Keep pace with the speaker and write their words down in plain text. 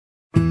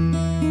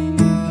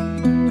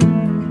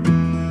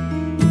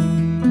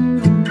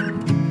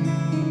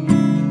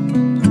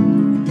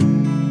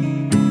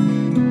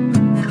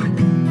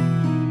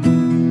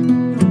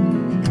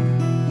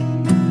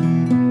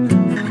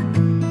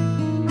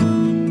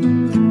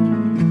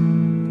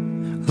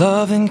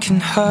Loving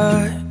can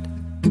hurt.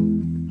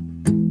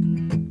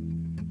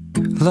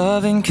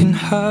 Loving can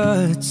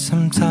hurt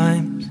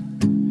sometimes,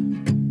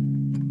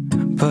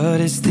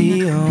 but it's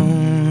the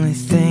only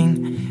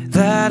thing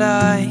that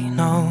I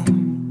know.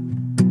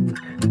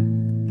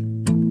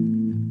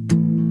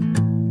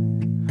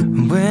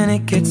 When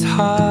it gets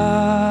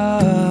hard,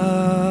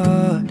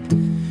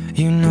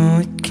 you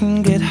know it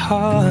can get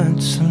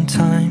hard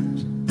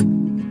sometimes.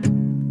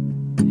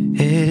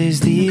 It is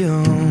the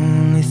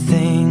only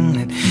thing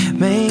that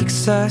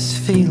makes us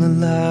feel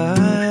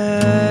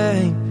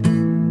alive.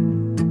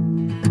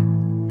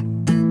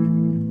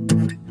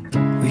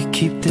 We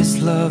keep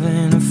this love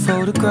in a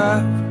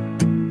photograph.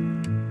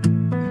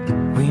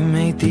 We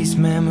make these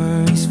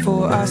memories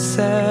for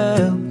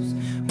ourselves,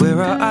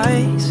 where our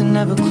eyes are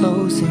never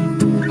closing,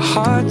 our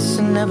hearts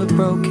are never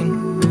broken,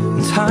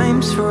 and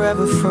time's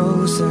forever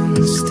frozen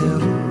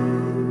still.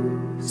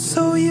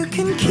 So you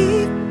can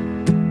keep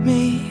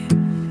me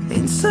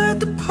inside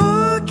the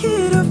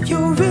pocket of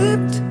your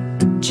ripped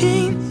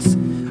jeans,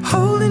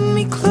 holding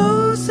me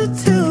closer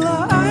till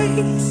our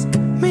eyes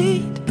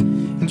meet,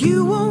 and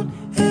you won't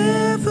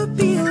ever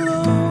be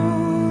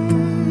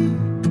alone.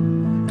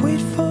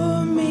 Wait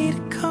for me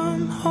to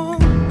come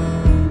home.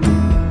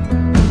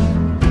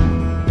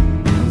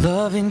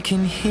 Loving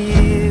can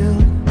heal.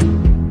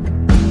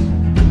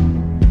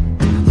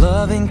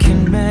 Loving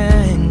can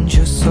mend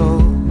your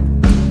soul,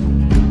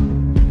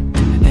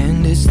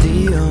 and it's the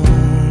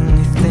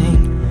only thing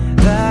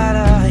that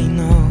I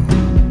know.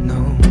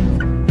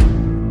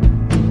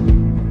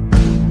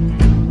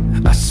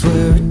 I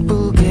swear it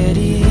will get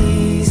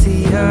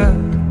easier.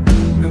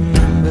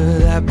 Remember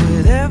that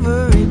with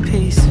every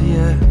piece of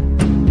you.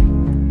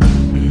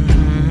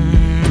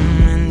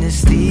 And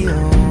it's the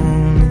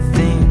only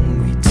thing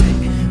we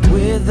take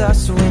with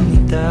us when we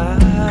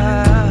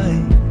die.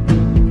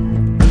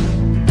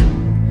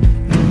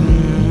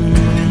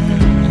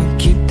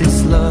 Keep this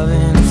love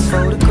in a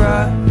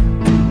photograph.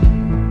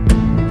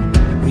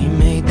 We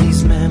made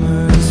these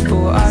memories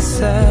for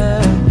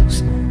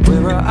ourselves,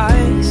 where our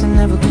eyes are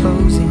never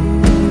closing,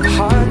 our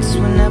hearts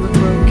were never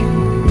broken,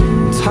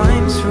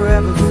 time's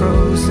forever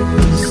frozen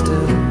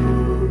still.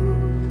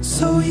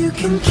 So you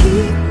can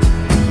keep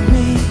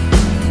me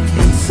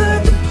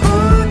inside the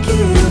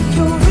pocket of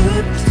your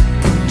ripped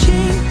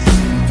jeans,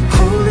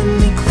 holding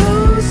me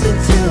closer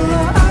till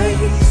our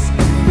eyes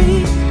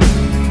meet.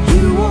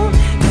 You won't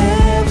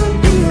ever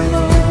be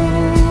alone.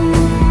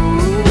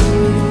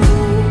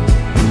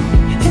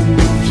 And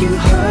if you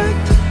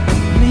hurt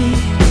me,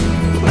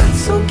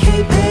 that's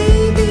okay,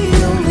 baby.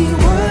 Only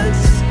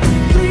words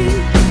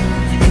bleed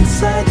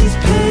inside these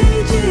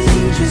pages.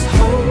 You just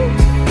hold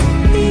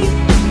me,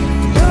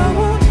 and I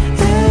won't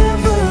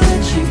ever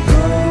let you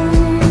go.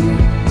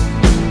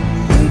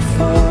 Wait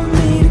for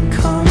me to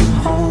come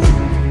home.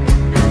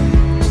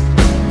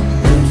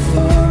 Wait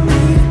for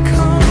me to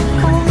come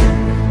home.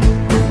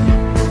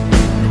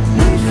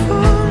 Wait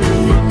for me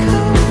to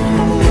come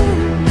home.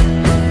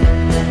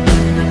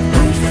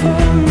 Wait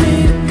for me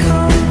to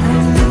come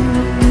home.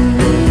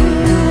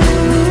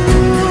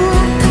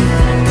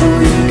 Oh,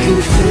 you can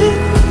fit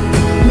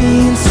me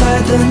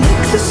inside the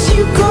necklace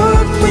you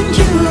got when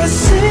you were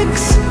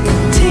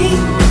 16,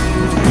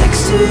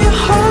 next to your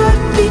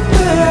heartbeat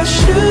where I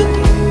should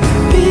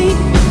be.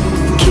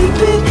 Keep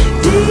it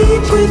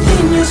deep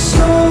within your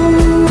soul.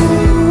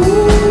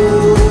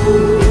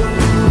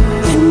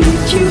 And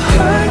if you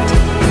hurt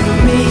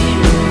me,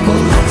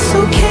 well, that's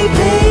okay,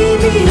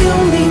 baby.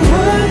 Only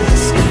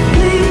words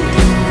bleed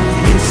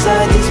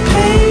inside these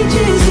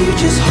pages. You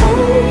just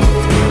hold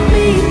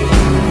me,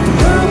 and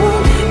I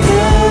won't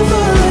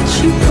ever let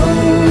you go.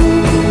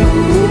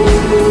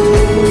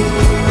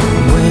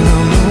 When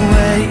I'm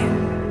away,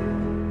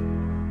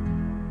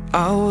 I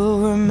will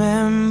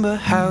remember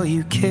how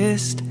you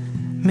kissed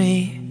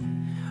me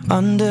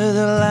under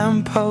the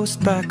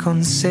lamppost back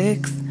on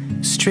 6th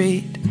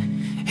Street,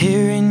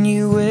 hearing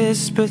you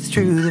whisper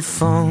through the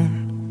phone.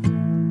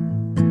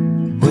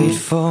 Wait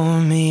for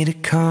me to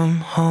come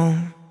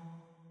home.